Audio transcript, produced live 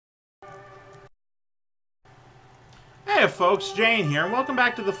Hiya folks, Jane here, and welcome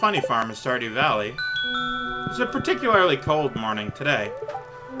back to the Funny Farm in Stardew Valley. It's a particularly cold morning today.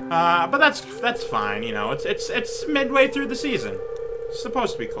 But that's fine, you know, it's midway through the season. It's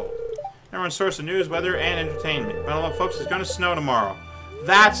supposed to be cold. Everyone's source of news, weather, and entertainment. But hello folks, it's gonna snow tomorrow.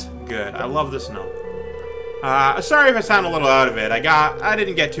 That's good. I love the snow. Sorry if I sound a little out of it. I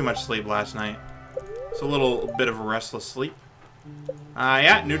didn't get too much sleep last night. It's a little bit of a restless sleep.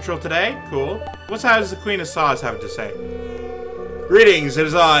 Yeah, neutral today. Cool. What has the Queen of Sauce have to say? Greetings, it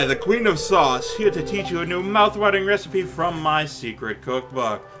is I, the Queen of Sauce, here to teach you a new mouth-watering recipe from my secret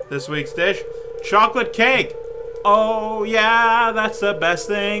cookbook. This week's dish, chocolate cake. Oh yeah, that's the best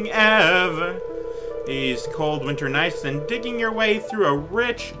thing ever. These cold winter nights and digging your way through a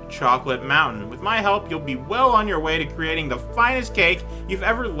rich chocolate mountain. With my help, you'll be well on your way to creating the finest cake you've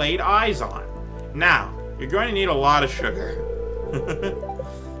ever laid eyes on. Now, you're going to need a lot of sugar.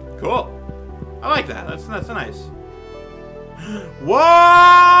 Cool. I like that. That's nice. Whoa!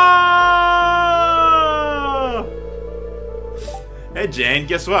 Hey Jane,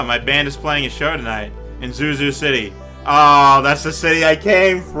 guess what? My band is playing a show tonight in Zuzu City. Oh, that's the city I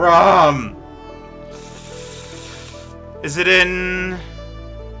came from. Is it in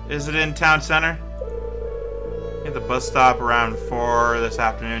town center? At the bus stop around 4 this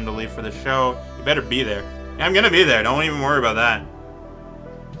afternoon to leave for the show. You better be there. Yeah, I'm gonna be there. Don't even worry about that.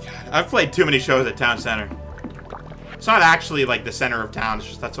 God, I've played too many shows at town center. It's not actually like the center of town. It's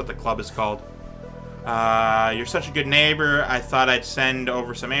just that's what the club is called. You're such a good neighbor. I thought I'd send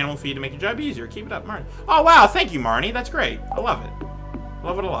over some animal feed to make your job easier. Keep it up, Marnie. Oh wow, thank you, Marnie. That's great. I love it.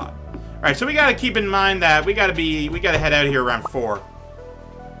 Love it a lot. All right, so we gotta keep in mind that we gotta head out of here around 4.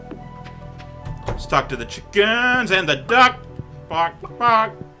 Let's talk to the chickens and the duck. Bark,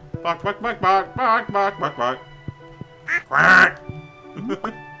 bark, bark, bark, bark, bark, bark, bark, bark, bark. Quack.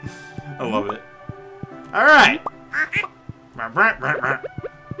 I love it. All right.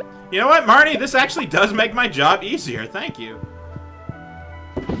 You know what, Marnie? This actually does make my job easier. Thank you.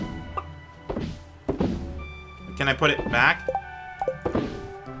 Can I put it back?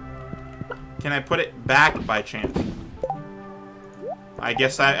 Can I put it back by chance? I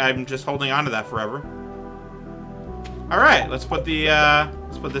guess I'm just holding on to that forever. All right, let's put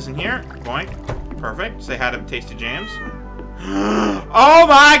this in here. Boink. Perfect. Say hi to Tasty Jams. Oh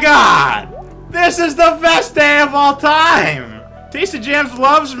my God! This is the best day of all time! Tasty Jams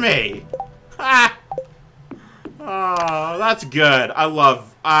loves me! Ha! Oh, that's good.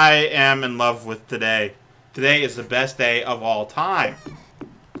 I am in love with today. Today is the best day of all time.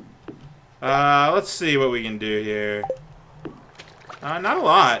 Let's see what we can do here. Not a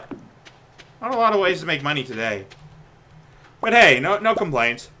lot. Not a lot of ways to make money today. But hey, no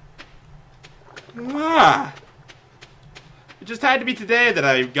complaints. It just had to be today that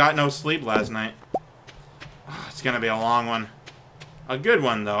I got no sleep last night. Oh, it's gonna be a long one. A good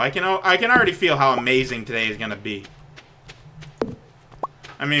one though. I can already feel how amazing today is gonna be.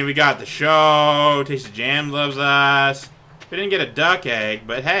 I mean, we got the show. Tasty Jam loves us. We didn't get a duck egg,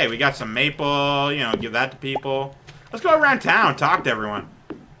 but hey, we got some maple. You know, give that to people. Let's go around town, talk to everyone.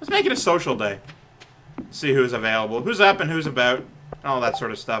 Let's make it a social day. See who's available, who's up and who's about, all that sort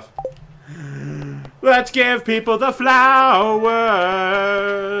of stuff. Let's give people the flowers.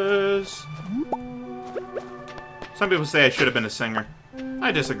 Some people say I should have been a singer.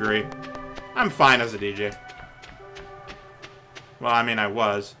 I disagree. I'm fine as a DJ. Well, I mean, I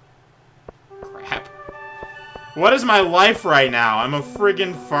was. Crap. What is my life right now? I'm a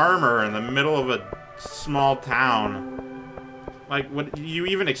friggin' farmer in the middle of a small town. Like, what, do you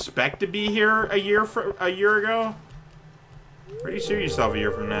even expect to be here a year ago? Where do you see yourself a year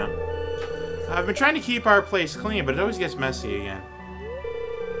from now? I've been trying to keep our place clean, but it always gets messy again.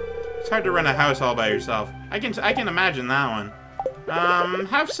 It's hard to run a house all by yourself. I can imagine that one.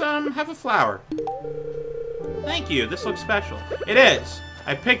 Have a flower. Thank you, this looks special. It is.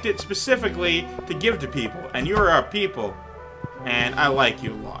 I picked it specifically to give to people, and you're our people. And I like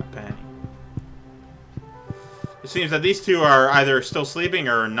you a lot, Penny. It seems that these two are either still sleeping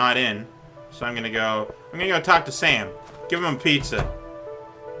or not in. So I'm gonna go talk to Sam. Give him a pizza.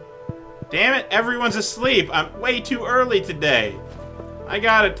 Damn it, everyone's asleep. I'm way too early today. I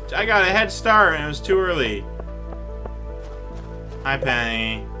got a head start and it was too early. Hi,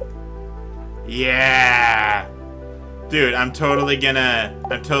 Penny. Yeah. Dude, I'm totally gonna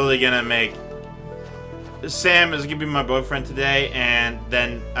make Sam is gonna be my boyfriend today, and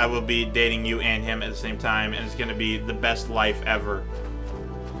then I will be dating you and him at the same time, and it's gonna be the best life ever.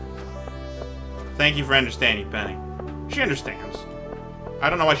 Thank you for understanding, Penny. She understands. I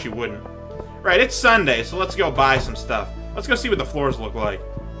don't know why she wouldn't. Right, it's Sunday, so let's go buy some stuff. Let's go see what the floors look like.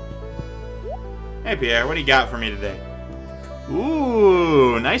 Hey, Pierre, what do you got for me today?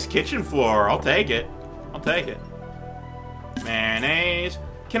 Ooh, nice kitchen floor. I'll take it. I'll take it. Mayonnaise.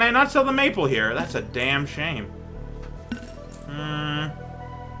 Can I not sell the maple here? That's a damn shame.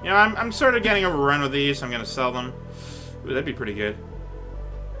 You know, I'm sort of getting overrun with these. So I'm going to sell them. Ooh, that'd be pretty good.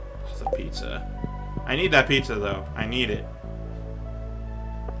 Oh, the pizza. I need that pizza, though. I need it.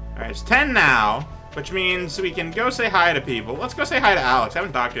 Alright, it's 10 now, which means we can go say hi to people. Let's go say hi to Alex. I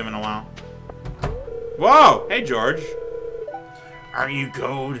haven't talked to him in a while. Whoa! Hey, George. Are you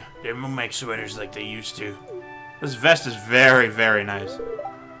cold? They won't make sweaters like they used to. This vest is very, very nice.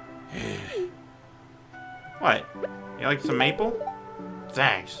 What? You like some maple?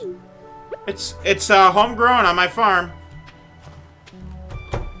 Thanks. It's homegrown on my farm.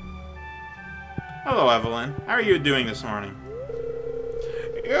 Hello, Evelyn. How are you doing this morning?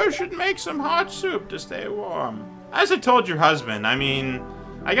 You should make some hot soup to stay warm. As I told your husband, I mean,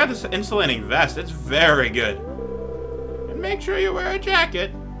 I got this insulating vest. It's very good. And make sure you wear a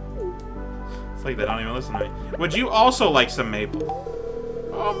jacket. It's like they don't even listen to me. Would you also like some maple?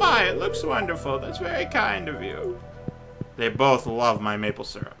 Oh my, it looks wonderful. That's very kind of you. They both love my maple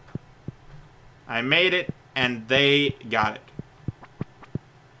syrup. I made it, and they got it.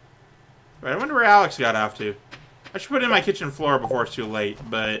 Right, I wonder where Alex got off to. I should put it in my kitchen floor before it's too late,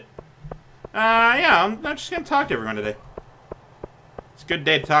 but... yeah, I'm just gonna talk to everyone today. It's a good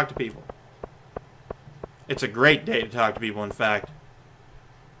day to talk to people. It's a great day to talk to people, in fact.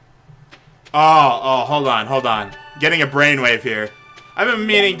 Oh, hold on. Getting a brainwave here. I've been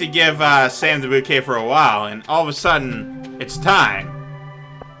meaning to give Sam the bouquet for a while, and all of a sudden, it's time.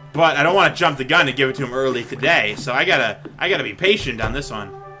 But I don't want to jump the gun and give it to him early today, so I gotta be patient on this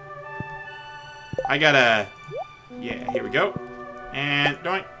one. Yeah, here we go. And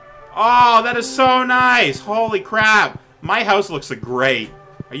doink. Oh, that is so nice! Holy crap! My house looks great.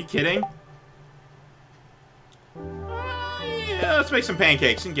 Are you kidding? Yeah, let's make some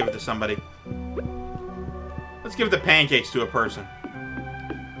pancakes and give it to somebody. Let's give the pancakes to a person.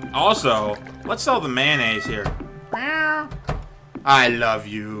 Also, let's sell the mayonnaise here. I love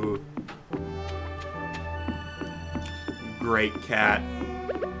you. Great cat.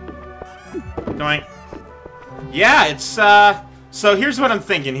 Doink. Yeah, it's, so here's what I'm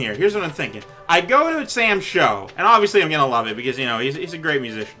thinking here. I go to Sam's show, and obviously I'm gonna love it because, you know, he's a great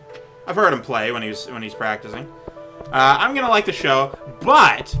musician. I've heard him play when he's practicing. I'm gonna like the show,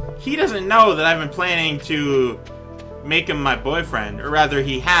 but he doesn't know that I've been planning to make him my boyfriend, or rather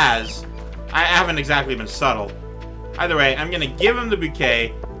he has. I haven't exactly been subtle. Either way, I'm gonna give him the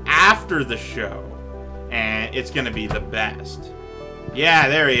bouquet after the show, and it's gonna be the best. Yeah,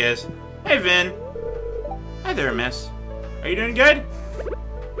 there he is. Hey, Vin. Hi there, miss. Are you doing good?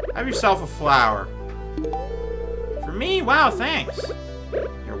 Have yourself a flower. For me? Wow, thanks.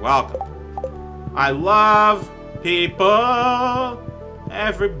 You're welcome. I love people.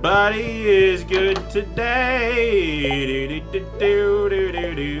 Everybody is good today.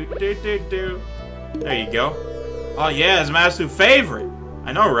 There you go. Oh yeah, it's my absolute favorite.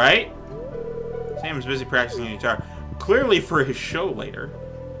 I know, right? Sam's busy practicing the guitar. Clearly for his show later.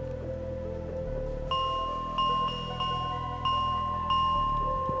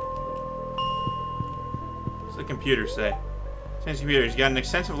 What's the computer say? Sam's computer. He's got an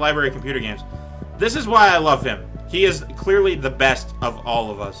extensive library of computer games. This is why I love him. He is clearly the best of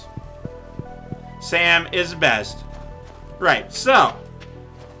all of us. Sam is best. Right, so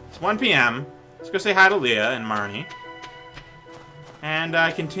it's 1 p.m. Let's go say hi to Leah and Marnie. And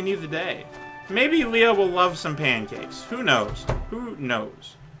continue the day. Maybe Leah will love some pancakes. Who knows? Who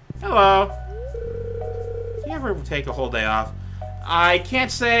knows? Hello. Do you ever take a whole day off? I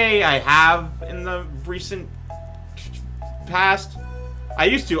can't say I have in the recent past. I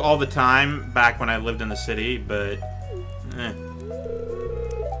used to all the time back when I lived in the city, but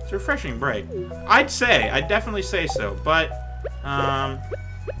it's a refreshing break. I'd definitely say so, but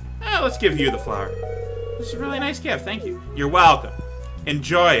let's give you the flower. This is a really nice gift, thank you. You're welcome.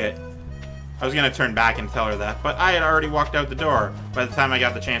 Enjoy it. I was gonna turn back and tell her that, but I had already walked out the door by the time I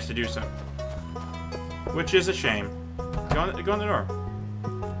got the chance to do so. Which is a shame. Go in the door.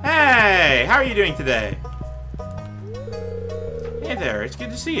 Hey, how are you doing today? Hey there, it's good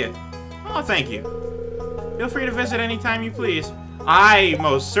to see you. Oh, thank you. Feel free to visit anytime you please. I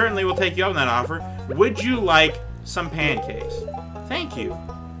most certainly will take you up on that offer. Would you like some pancakes? Thank you.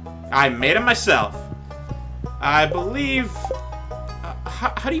 I made them myself. I believe...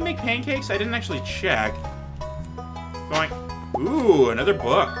 how do you make pancakes? I didn't actually check. Going... Ooh, another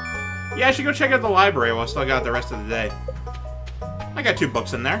book. Yeah, I should go check out the library while I still got the rest of the day. I got 2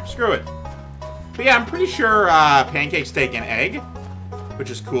 books in there. Screw it. But yeah, I'm pretty sure pancakes take an egg, which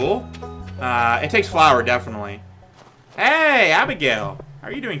is cool. It takes flour, definitely. Hey, Abigail. How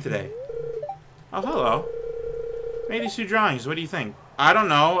are you doing today? Oh, hello. Made these 2 drawings. What do you think? I don't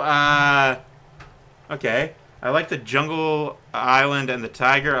know. Okay. I like the jungle island and the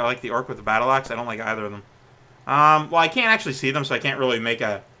tiger. I like the orc with the battle axe. I don't like either of them. Well, I can't actually see them, so I can't really make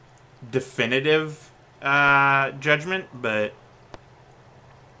a definitive judgment, but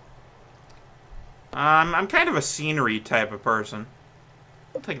I'm kind of a scenery type of person.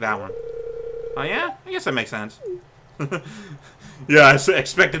 I'll take that one. Oh, yeah? I guess that makes sense. Yeah, I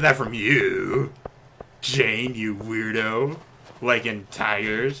expected that from you. Jane, you weirdo. Liking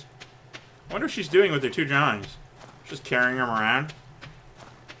tigers. I wonder what she's doing with her 2 drawings. Just carrying them around.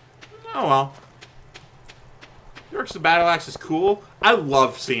 Oh, well. York's the battle axe is cool. I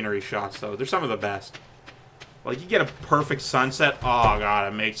love scenery shots, though. They're some of the best. Like, you get a perfect sunset. Oh,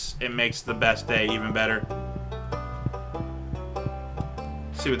 God, it makes the best day even better.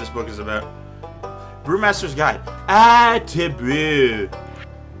 Let's see what this book is about. Brewmaster's Guide. To brew.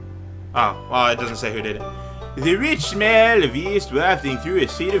 Oh, well, it doesn't say who did it. The rich smell of yeast wafting through a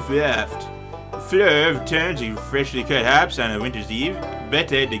cedar raft. The fleur of turns and freshly cut hops on a winter's eve.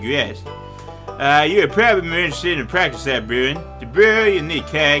 Better the grass. You're probably more interested in practice that brewing. To brew, you need a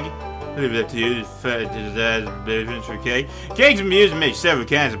keg. Leave that to you. For keg. Kegs are used to make several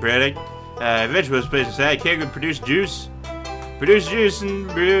kinds of product. Vegetables placed inside. Keg will produce juice. Produce juice and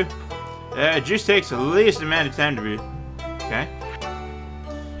brew. Juice takes the least amount of time to brew. Okay.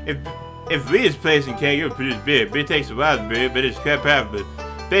 If beer is placed in keg, it will produce beer. Beer takes a while to brew, but it's quite powerful.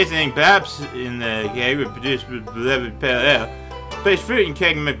 Placing perhaps in the keg will produce beloved pale ale. Place fruit in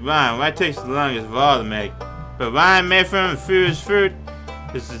keg and make wine. Wine takes the longest of all to make. But wine made from fruit is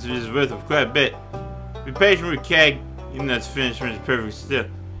worth of quite a bit. Be patient with keg, even though it's finished when it's perfect still.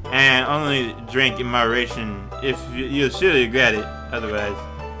 And only drink in moderation if you'll surely regret it otherwise.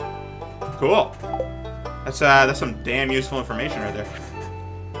 Cool. That's some damn useful information right there.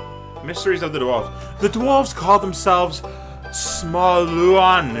 Mysteries of the Dwarves. The Dwarves call themselves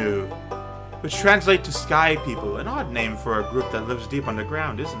Smaluanu, which translates to Sky People, an odd name for a group that lives deep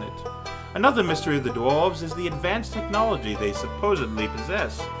underground, isn't it? Another mystery of the Dwarves is the advanced technology they supposedly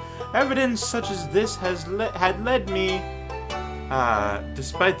possess. Evidence such as this had led me,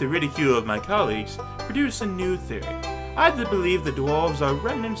 despite the ridicule of my colleagues, produce a new theory. I believe the Dwarves are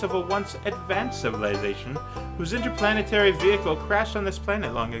remnants of a once advanced civilization whose interplanetary vehicle crashed on this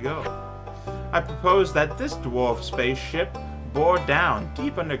planet long ago. I propose that this dwarf spaceship bore down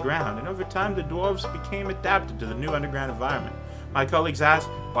deep underground, and over time the dwarves became adapted to the new underground environment. My colleagues asked,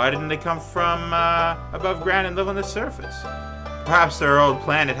 why didn't they come from above ground and live on the surface? Perhaps their old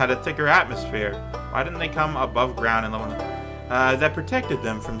planet had a thicker atmosphere. Why didn't they come above ground and live on that protected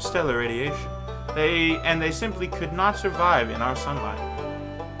them from stellar radiation? They simply could not survive in our sunlight.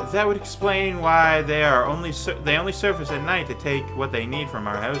 That would explain why they only surface at night to take what they need from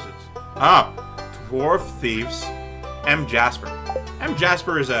our houses. Ah, dwarf thieves. M. Jasper. M.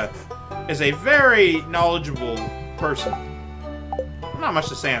 Jasper is a very knowledgeable person. Not much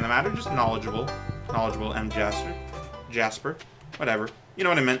to say on the matter, just knowledgeable. Knowledgeable M. Jasper. Whatever. You know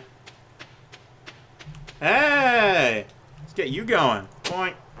what I meant. Hey! Let's get you going.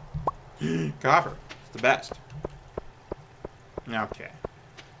 Point. Copper. It's the best. Okay.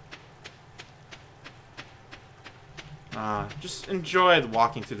 Just enjoy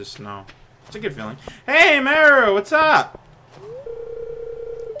walking through the snow. It's a good feeling. Hey, Meru, what's up?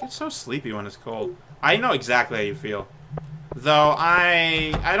 I get so sleepy when it's cold. I know exactly how you feel. Though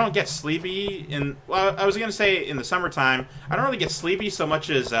I don't get sleepy in... Well, I was going to say in the summertime, I don't really get sleepy so much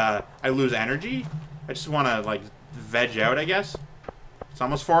as I lose energy. I just want to, like, veg out, I guess. It's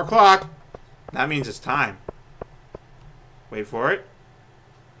almost 4 o'clock. That means it's time. Wait for it.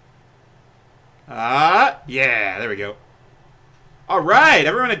 Yeah, there we go. Alright,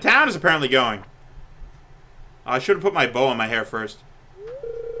 everyone in town is apparently going. I should have put my bow on my hair first.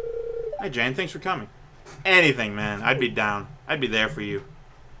 Hi, Jane, thanks for coming. Anything, man. I'd be down. I'd be there for you.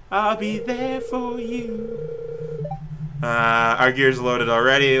 I'll be there for you. Our gear's loaded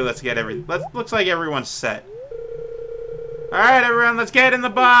already. Let's get looks like everyone's set. Alright, everyone, let's get in the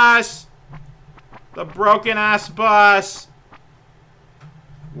bus. The broken-ass bus.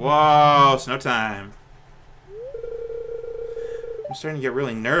 Whoa, snow time. I'm starting to get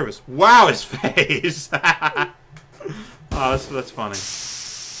really nervous. Wow, his face! Oh, that's funny.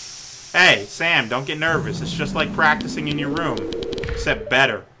 Hey, Sam, don't get nervous. It's just like practicing in your room. Except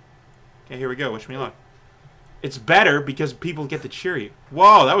better. Okay, here we go. Wish me luck. It's better because people get to cheer you.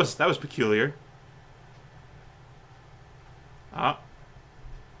 Whoa, that was peculiar. Oh.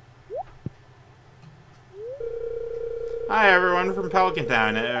 Hi, everyone from Pelican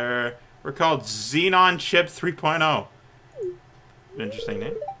Town. We're called Xenon Chip 3.0. Interesting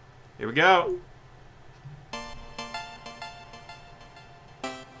name. Here we go.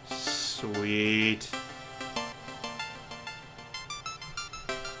 Sweet.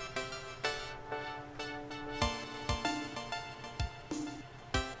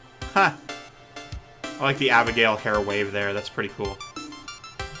 Huh. I like the Abigail hair wave there. That's pretty cool.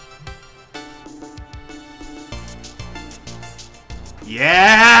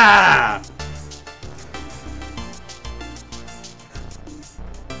 Yeah!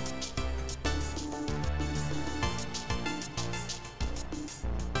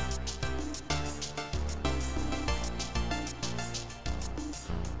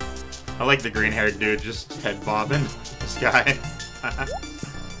 I like the green-haired dude just head bobbing. This guy.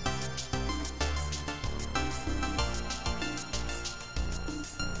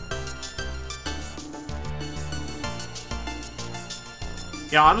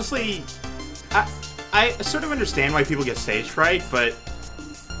 Yeah, honestly, I sort of understand why people get stage fright, but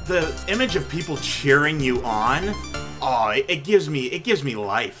the image of people cheering you on, oh, it gives me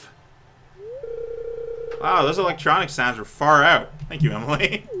life. Wow, those electronic sounds were far out. Thank you,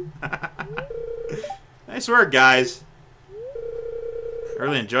 Emily. Nice work, guys. I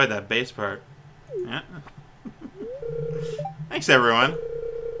really enjoyed that bass part. Yeah. Thanks, everyone.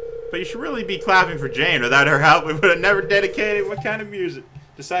 But you should really be clapping for Jane. Without her help, we would have never decided what kind of music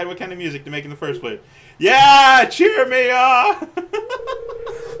to make in the first place. Yeah, cheer me on.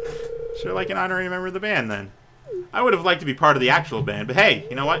 Sure, like an honorary member of the band, then. I would have liked to be part of the actual band, but hey,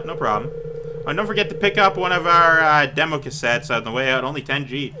 you know what? No problem. Oh, don't forget to pick up one of our demo cassettes on the way out. Only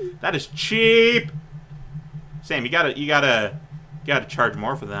 10G. That is cheap. Sam, you gotta charge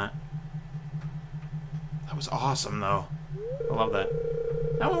more for that. That was awesome, though. I love that.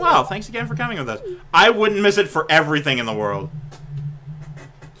 That went well. Thanks again for coming with us. I wouldn't miss it for everything in the world.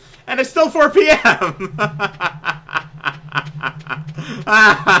 And it's still 4 p.m.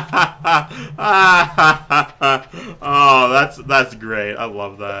 Oh, that's great. I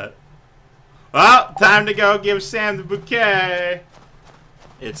love that. Well, time to go give Sam the bouquet.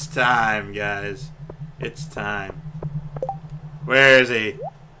 It's time, guys. It's time. Where is he?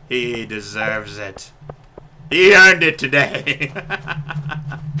 He deserves it. He earned it today.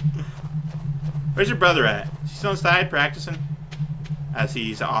 Where's your brother at? Is he still inside practicing? As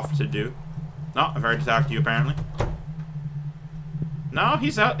he's off to do. No, I've already talked to you apparently. No,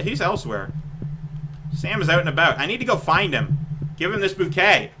 he's out. He's elsewhere. Sam is out and about. I need to go find him. Give him this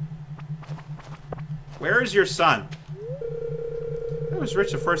bouquet. Where is your son? If I was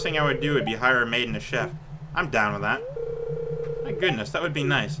rich, the first thing I would do would be hire a maid and a chef. I'm down with that. My goodness, that would be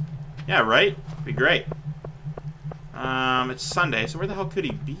nice. Yeah, right? Be great. It's Sunday, so where the hell could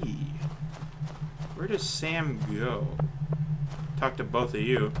he be? Where does Sam go? Talk to both of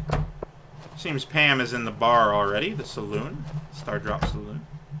you. Seems Pam is in the bar already. The saloon. Star Drop Saloon.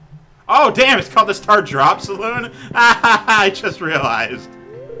 Oh, damn, it's called the Star Drop Saloon? I just realized.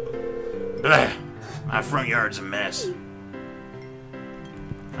 Blech. My front yard's a mess.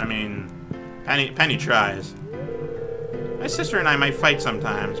 I mean, Penny tries. My sister and I might fight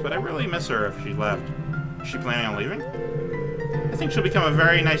sometimes, but I really miss her if she left. Is she planning on leaving? I think she'll become a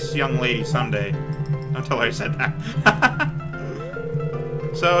very nice young lady someday. Don't tell her I said that.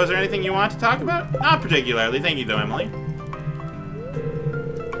 So, is there anything you want to talk about? Not particularly. Thank you, though, Emily.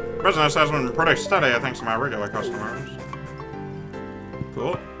 Business has been pretty steady, thanks to my regular customers.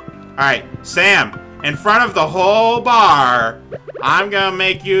 Cool. Alright, Sam, in front of the whole bar, I'm gonna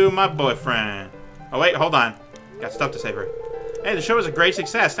make you my boyfriend. Oh, wait, hold on. Got stuff to say for you. Hey, the show was a great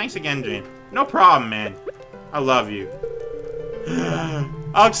success. Thanks again, Jane. No problem, man. I love you.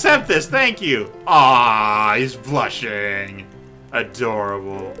 I'll accept this, thank you. Aww, he's blushing.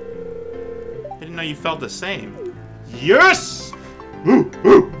 Adorable. I didn't know you felt the same. Yes! Woo,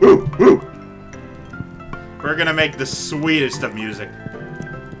 woo, woo, woo. We're gonna make the sweetest of music.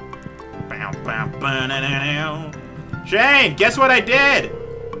 Shane, guess what I did?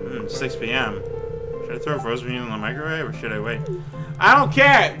 6 p.m. Should I throw frozen meat in the microwave or should I wait? I don't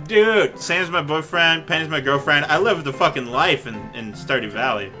care, dude. Sam's my boyfriend, Penny's my girlfriend. I live the fucking life in Stardew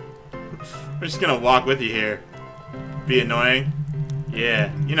Valley. We're just gonna walk with you here. Be annoying.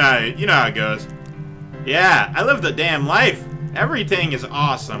 Yeah, you know how it goes. Yeah, I live the damn life. Everything is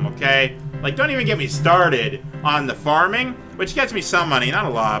awesome, okay? Like, don't even get me started on the farming, which gets me some money, not a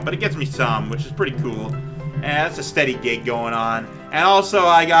lot, but it gets me some, which is pretty cool. And that's a steady gig going on. And also,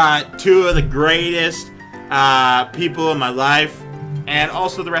 I got 2 of the greatest people in my life, and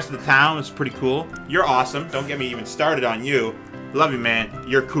also the rest of the town is pretty cool. You're awesome. Don't get me even started on you. Love you, man.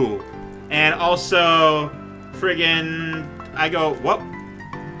 You're cool. And also, friggin', I go, whoop.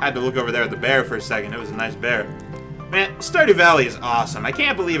 I had to look over there at the bear for a second. It was a nice bear. Man, Stardew Valley is awesome. I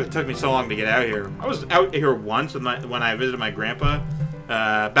can't believe it took me so long to get out here. I was out here once when I visited my grandpa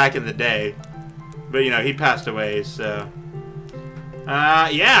back in the day. But, you know, he passed away, so...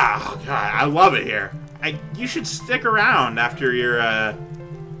 yeah. Oh, God, I love it here. You should stick around after you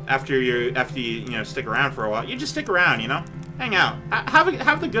stick around for a while. You just stick around, you know? Hang out.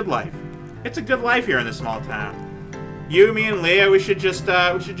 Have the good life. It's a good life here in this small town. You, me, and Leah, we should just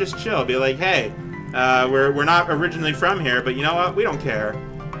chill. Be like, hey, we're not originally from here, but you know what? We don't care.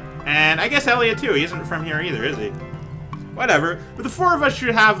 And I guess Elliot too. He isn't from here either, is he? Whatever. But the four of us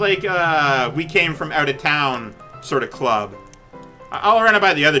should have like we came from out of town sort of club. I'll run it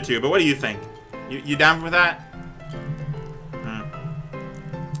by the other two, but what do you think? You down with that?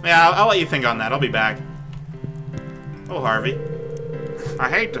 Yeah, I'll let you think on that. I'll be back. Oh, Harvey. I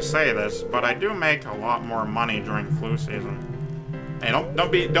hate to say this, but I do make a lot more money during flu season. Hey,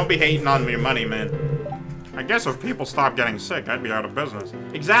 don't be hating on your money, man. I guess if people stopped getting sick, I'd be out of business.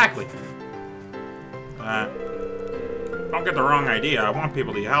 Exactly. Don't get the wrong idea. I want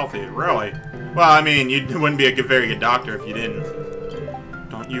people to be healthy, really. Well, I mean, you wouldn't be a very good doctor if you didn't.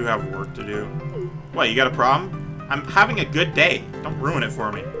 Don't you have work to do? What, you got a problem? I'm having a good day. Don't ruin it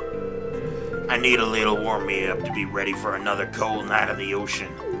for me. I need a little warm-me-up to be ready for another cold night on the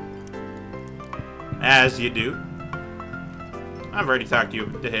ocean. As you do. I've already talked to you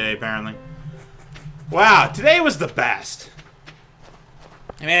today, apparently. Wow, today was the best.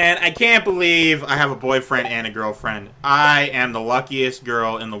 Man, I can't believe I have a boyfriend and a girlfriend. I am the luckiest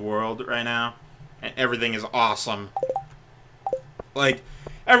girl in the world right now. And everything is awesome. Like,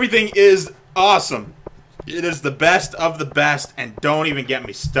 everything is awesome. It is the best of the best, and don't even get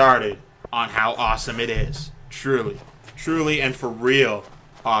me started on how awesome it is. Truly. Truly and for real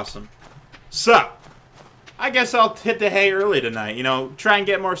awesome. So, I guess I'll hit the hay early tonight. You know, try and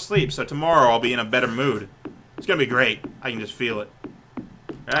get more sleep, so tomorrow I'll be in a better mood. It's gonna be great. I can just feel it.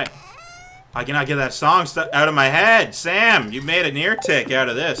 Alright. I cannot get that song out of my head. Sam, you made an ear tick out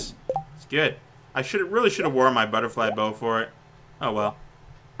of this. It's good. I really should have worn my butterfly bow for it. Oh well.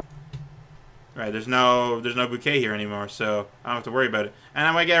 Alright, there's no bouquet here anymore, so I don't have to worry about it. And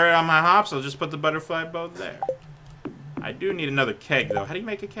I'm gonna get rid of my hops, I'll just put the butterfly bow there. I do need another keg, though. How do you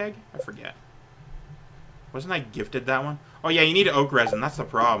make a keg? I forget. Wasn't I gifted that one? Oh, yeah, you need oak resin. That's the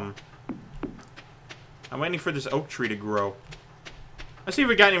problem. I'm waiting for this oak tree to grow. Let's see if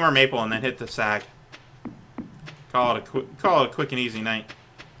we got any more maple and then hit the sack. Call it a quick and easy night.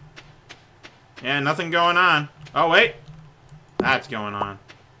 Yeah, nothing going on. Oh, wait. That's going on.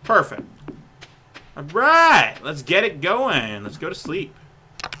 Perfect. Alright, let's get it going. Let's go to sleep.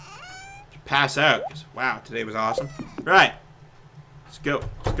 Pass out. Wow, today was awesome. Right. Let's go.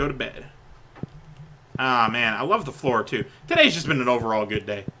 Let's go to bed. Ah, man, I love the floor, too. Today's just been an overall good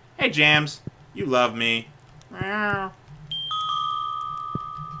day. Hey, Jams. You love me. That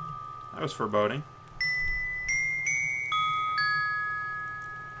was foreboding.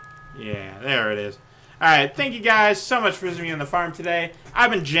 Yeah, there it is. Alright, thank you guys so much for visiting me on the farm today. I've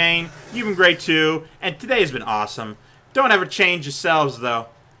been Jane. You've been great, too. And today has been awesome. Don't ever change yourselves, though,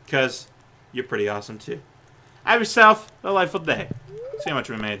 because you're pretty awesome, too. Have yourself a delightful day. See how much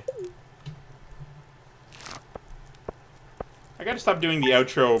we made. I gotta stop doing the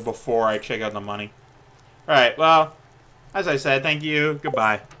outro before I check out the money. Alright, well, as I said, thank you.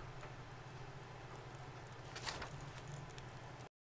 Goodbye.